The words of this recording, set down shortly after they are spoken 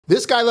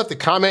this guy left a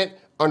comment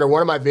under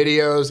one of my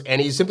videos, and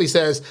he simply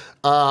says,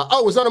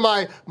 it was under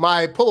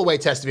my pull-away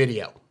test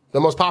video, the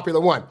most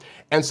popular one.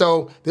 And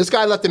so this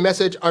guy left a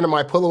message under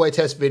my pull-away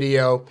test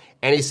video,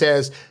 and he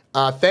says,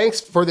 thanks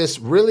for this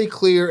really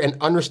clear and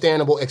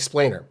understandable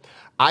explainer.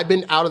 I've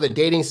been out of the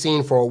dating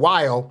scene for a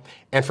while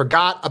and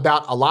forgot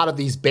about a lot of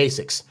these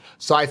basics.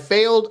 So I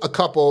failed a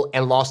couple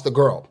and lost the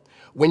girl.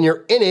 When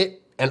you're in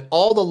it and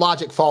all the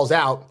logic falls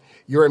out,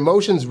 your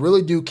emotions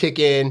really do kick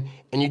in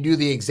and you do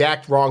the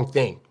exact wrong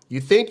thing.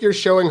 You think you're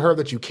showing her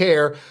that you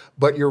care,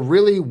 but you're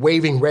really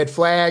waving red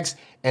flags,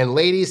 and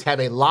ladies have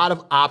a lot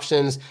of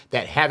options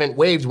that haven't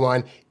waved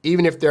one,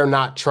 even if they're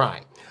not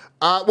trying.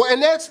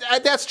 And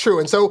that's true.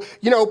 And so,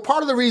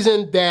 part of the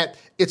reason that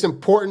it's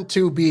important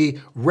to be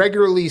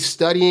regularly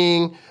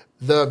studying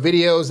the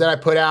videos that I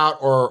put out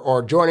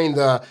or joining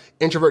the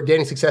Introvert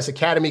Dating Success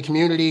Academy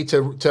community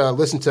to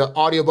listen to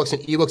audiobooks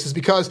and ebooks is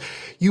because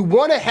you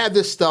want to have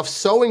this stuff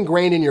so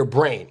ingrained in your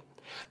brain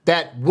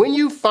that when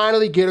you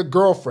finally get a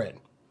girlfriend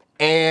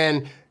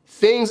and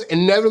things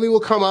inevitably will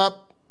come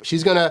up,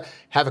 she's going to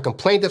have a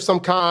complaint of some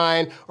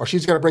kind, or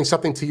she's going to bring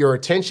something to your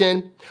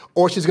attention,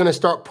 or she's going to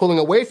start pulling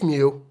away from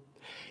you.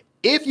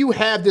 If you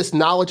have this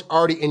knowledge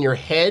already in your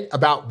head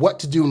about what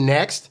to do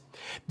next,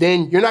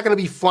 then you're not going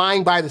to be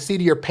flying by the seat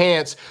of your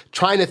pants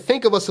trying to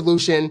think of a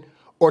solution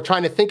or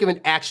trying to think of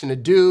an action to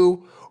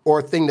do or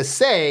a thing to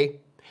say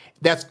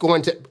that's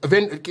going to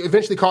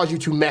eventually cause you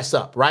to mess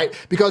up, right?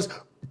 Because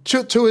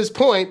to his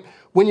point,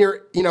 when you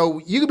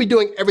could be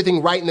doing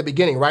everything right in the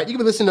beginning, right? You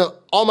could be listening to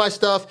all my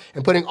stuff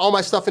and putting all my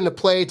stuff into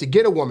play to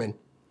get a woman.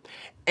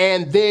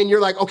 And then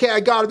you're like, okay, I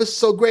got it. This is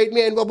so great,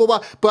 man, blah, blah,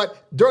 blah.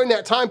 But during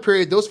that time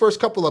period, those first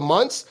couple of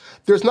months,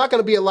 there's not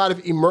going to be a lot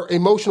of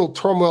emotional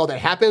turmoil that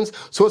happens.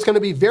 So it's going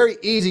to be very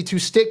easy to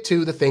stick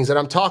to the things that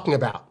I'm talking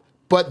about.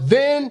 But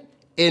then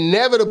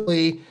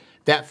inevitably,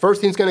 that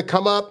first thing's going to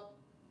come up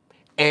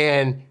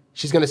and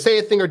she's going to say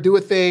a thing or do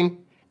a thing,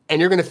 and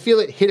you're going to feel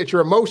it hit at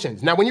your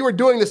emotions. Now, when you were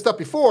doing this stuff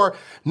before,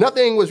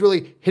 nothing was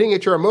really hitting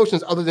at your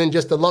emotions other than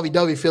just the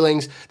lovey-dovey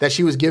feelings that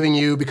she was giving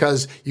you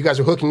because you guys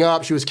were hooking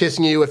up, she was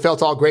kissing you, it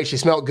felt all great, she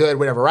smelled good,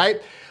 whatever,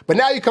 right? But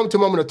now you come to a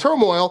moment of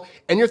turmoil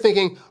and you're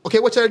thinking, okay,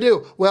 what should I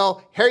do?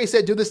 Well, Harry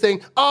said do this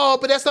thing. Oh,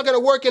 but that's not going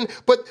to work,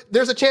 but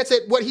there's a chance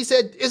that what he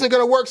said isn't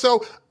going to work,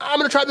 so I'm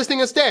going to try this thing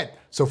instead.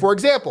 So for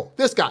example,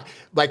 this guy,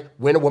 like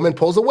when a woman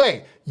pulls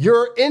away,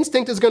 your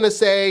instinct is going to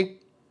say,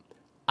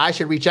 I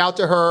should reach out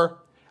to her,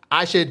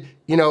 I should,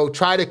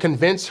 try to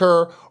convince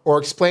her or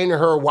explain to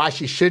her why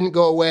she shouldn't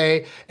go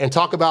away and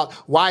talk about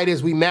why it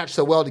is we match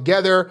so well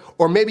together.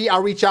 Or maybe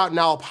I'll reach out and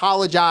I'll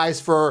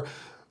apologize for,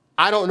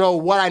 I don't know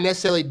what I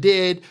necessarily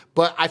did,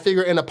 but I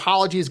figure an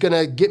apology is going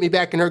to get me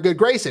back in her good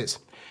graces.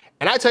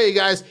 And I tell you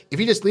guys, if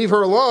you just leave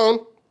her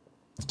alone,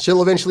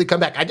 she'll eventually come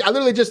back. I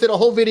literally just did a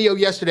whole video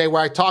yesterday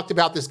where I talked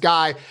about this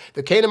guy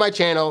that came to my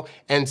channel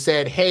and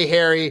said, hey,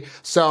 Harry,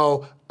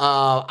 so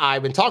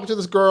I've been talking to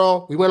this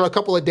girl. We went on a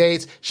couple of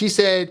dates. She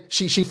said,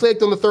 she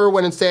flaked on the third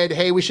one and said,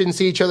 hey, we shouldn't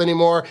see each other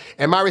anymore.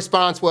 And my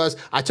response was,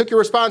 I took your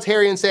response,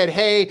 Harry, and said,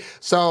 hey,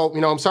 so,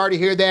 I'm sorry to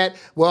hear that.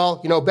 Well,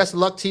 best of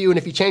luck to you. And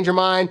if you change your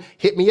mind,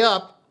 hit me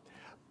up.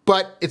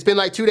 But it's been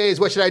like 2 days.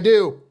 What should I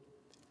do?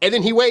 And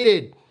then he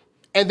waited.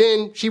 And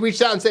then she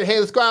reached out and said, hey,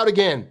 let's go out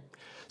again.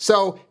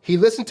 So he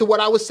listened to what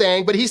I was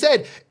saying, but he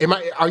said,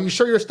 are you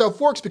sure your stuff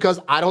works? Because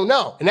I don't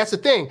know. And that's the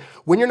thing.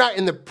 When you're not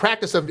in the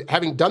practice of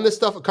having done this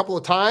stuff a couple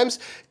of times,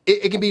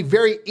 it can be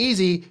very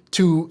easy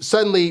to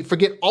suddenly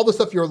forget all the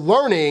stuff you're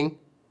learning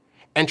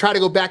and try to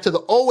go back to the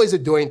old ways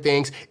of doing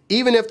things,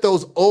 even if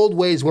those old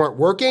ways weren't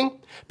working,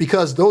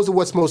 because those are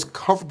what's most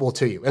comfortable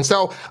to you. And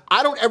so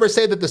I don't ever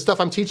say that the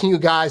stuff I'm teaching you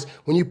guys,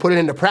 when you put it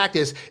into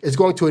practice, is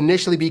going to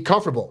initially be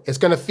comfortable. It's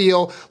going to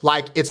feel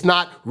like it's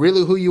not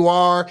really who you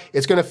are.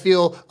 It's going to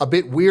feel a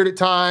bit weird at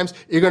times.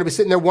 You're going to be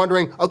sitting there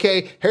wondering,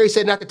 okay, Harry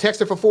said not to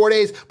text her for 4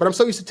 days, but I'm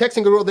so used to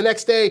texting a girl the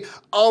next day.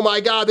 Oh my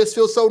God, this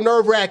feels so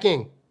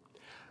nerve-wracking.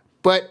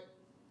 But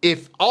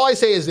if all I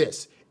say is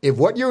this, if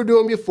what you were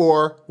doing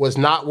before was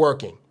not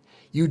working,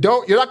 you're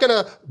not going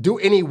to do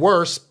any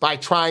worse by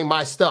trying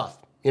my stuff.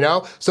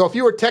 So if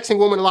you were texting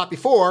women a lot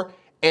before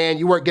and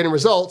you weren't getting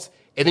results,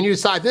 and then you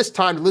decide this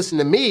time to listen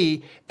to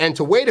me and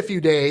to wait a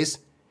few days,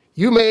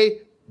 you may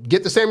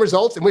get the same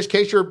results, in which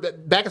case you're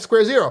back at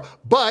square zero.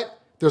 But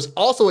there's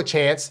also a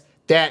chance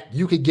that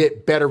you could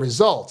get better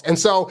results. And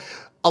so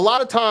a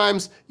lot of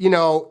times,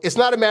 it's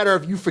not a matter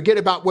of you forget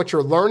about what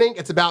you're learning.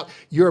 It's about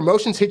your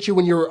emotions hit you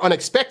when you're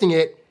unexpecting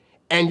it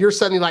and you're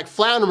suddenly like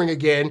floundering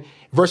again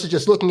versus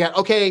just looking at,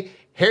 okay,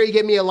 Harry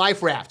gave me a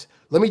life raft.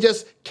 Let me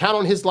just count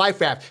on his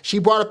life raft. She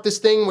brought up this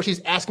thing where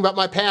she's asking about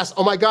my past.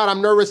 Oh my God,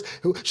 I'm nervous.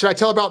 Should I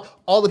tell about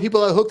all the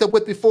people I hooked up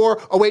with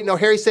before? Oh wait, no,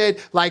 Harry said,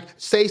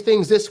 say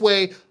things this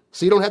way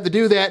so you don't have to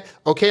do that.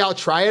 Okay, I'll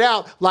try it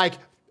out.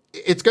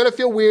 It's gonna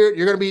feel weird.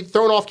 You're gonna be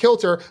thrown off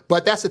kilter,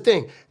 but that's the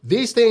thing.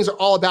 These things are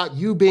all about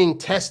you being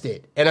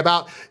tested and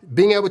about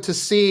being able to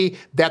see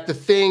that the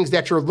things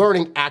that you're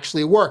learning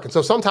actually work. And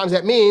so sometimes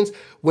that means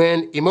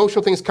when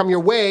emotional things come your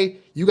way,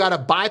 you got to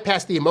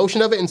bypass the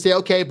emotion of it and say,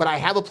 okay, but I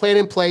have a plan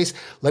in place.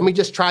 Let me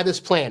just try this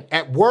plan.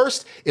 At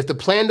worst, if the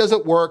plan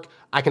doesn't work,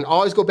 I can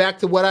always go back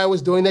to what I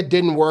was doing that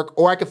didn't work,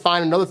 or I could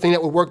find another thing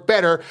that would work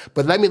better,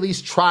 but let me at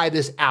least try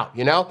this out,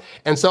 you know?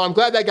 And so I'm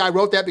glad that guy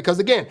wrote that, because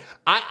again,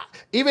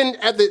 even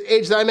at the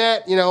age that I'm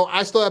at, you know,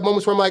 I still have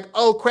moments where I'm like,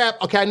 oh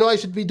crap, okay, I know I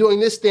should be doing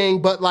this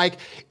thing, but like,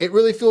 it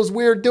really feels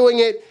weird doing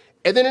it,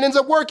 and then it ends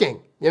up working.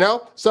 You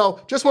know,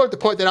 so just wanted to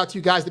point that out to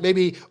you guys, that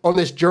maybe on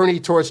this journey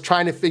towards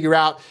trying to figure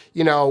out,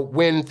 you know,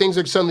 when things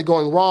are suddenly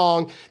going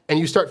wrong and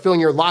you start feeling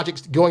your logic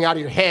going out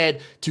of your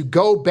head, to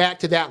go back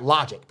to that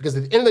logic. Because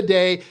at the end of the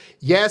day,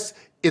 yes,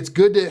 it's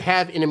good to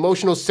have an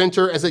emotional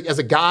center as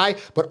a guy,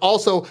 but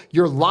also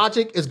your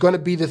logic is going to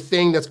be the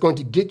thing that's going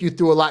to get you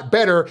through a lot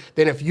better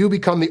than if you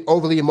become the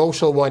overly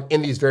emotional one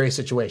in these various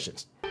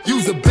situations.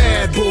 You's a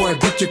bad boy,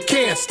 but you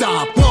can't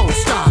stop, won't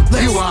stop.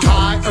 You a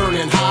high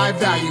earning, high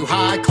value,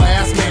 high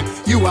class man.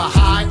 You a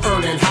high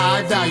earning,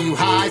 high value,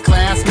 high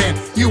class man.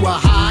 You a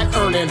high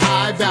earning,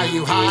 high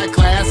value, high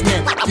class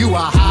man. You a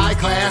high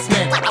class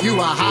man. You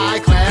a high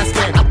class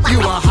man. You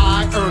a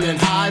high earning,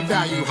 high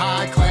value,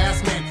 high class man.